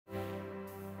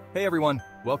Hey everyone,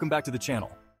 welcome back to the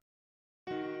channel.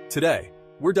 Today,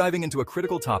 we're diving into a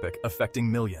critical topic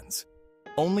affecting millions.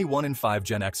 Only 1 in 5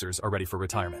 Gen Xers are ready for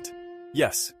retirement.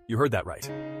 Yes, you heard that right.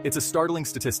 It's a startling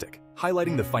statistic,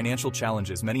 highlighting the financial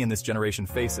challenges many in this generation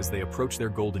face as they approach their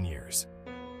golden years.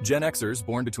 Gen Xers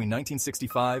born between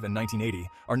 1965 and 1980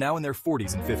 are now in their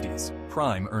 40s and 50s,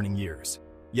 prime earning years.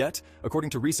 Yet, according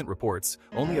to recent reports,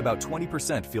 only about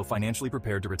 20% feel financially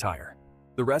prepared to retire.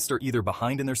 The rest are either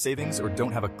behind in their savings or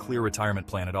don't have a clear retirement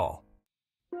plan at all.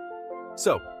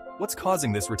 So, what's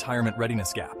causing this retirement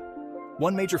readiness gap?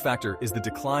 One major factor is the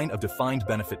decline of defined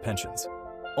benefit pensions.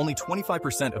 Only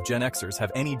 25% of Gen Xers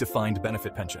have any defined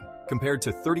benefit pension, compared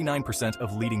to 39%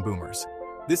 of leading boomers.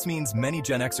 This means many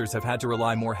Gen Xers have had to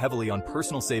rely more heavily on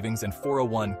personal savings and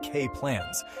 401k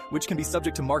plans, which can be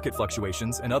subject to market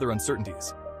fluctuations and other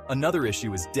uncertainties. Another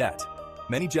issue is debt.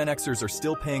 Many Gen Xers are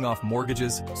still paying off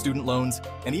mortgages, student loans,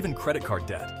 and even credit card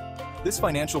debt. This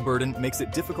financial burden makes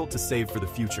it difficult to save for the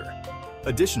future.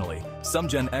 Additionally, some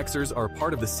Gen Xers are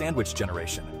part of the sandwich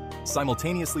generation,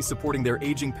 simultaneously supporting their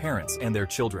aging parents and their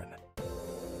children.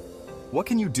 What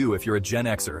can you do if you're a Gen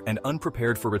Xer and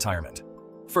unprepared for retirement?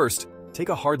 First, take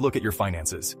a hard look at your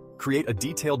finances, create a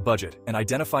detailed budget, and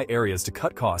identify areas to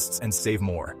cut costs and save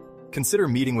more. Consider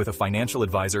meeting with a financial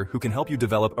advisor who can help you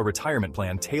develop a retirement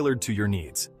plan tailored to your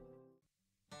needs.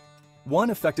 One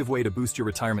effective way to boost your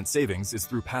retirement savings is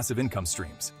through passive income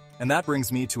streams. And that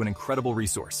brings me to an incredible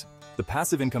resource, the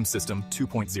Passive Income System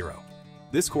 2.0.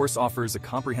 This course offers a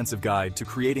comprehensive guide to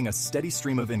creating a steady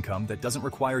stream of income that doesn't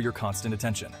require your constant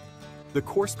attention. The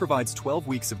course provides 12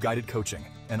 weeks of guided coaching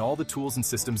and all the tools and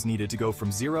systems needed to go from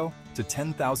 $0 to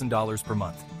 $10,000 per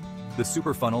month. The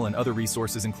super funnel and other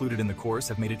resources included in the course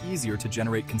have made it easier to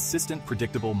generate consistent,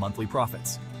 predictable monthly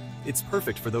profits. It's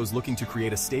perfect for those looking to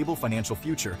create a stable financial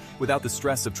future without the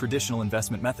stress of traditional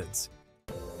investment methods.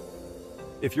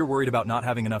 If you're worried about not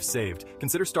having enough saved,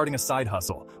 consider starting a side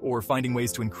hustle or finding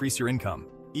ways to increase your income.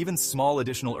 Even small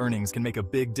additional earnings can make a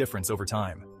big difference over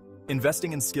time.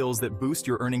 Investing in skills that boost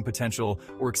your earning potential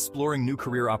or exploring new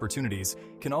career opportunities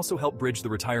can also help bridge the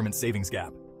retirement savings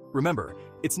gap. Remember,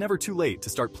 it's never too late to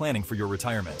start planning for your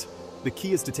retirement. The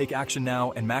key is to take action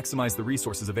now and maximize the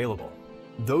resources available.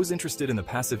 Those interested in the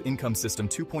Passive Income System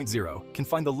 2.0 can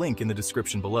find the link in the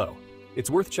description below. It's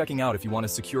worth checking out if you want to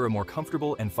secure a more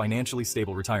comfortable and financially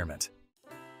stable retirement.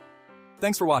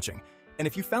 Thanks for watching, and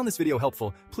if you found this video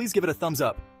helpful, please give it a thumbs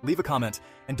up, leave a comment,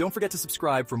 and don't forget to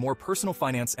subscribe for more personal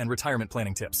finance and retirement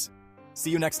planning tips.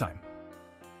 See you next time.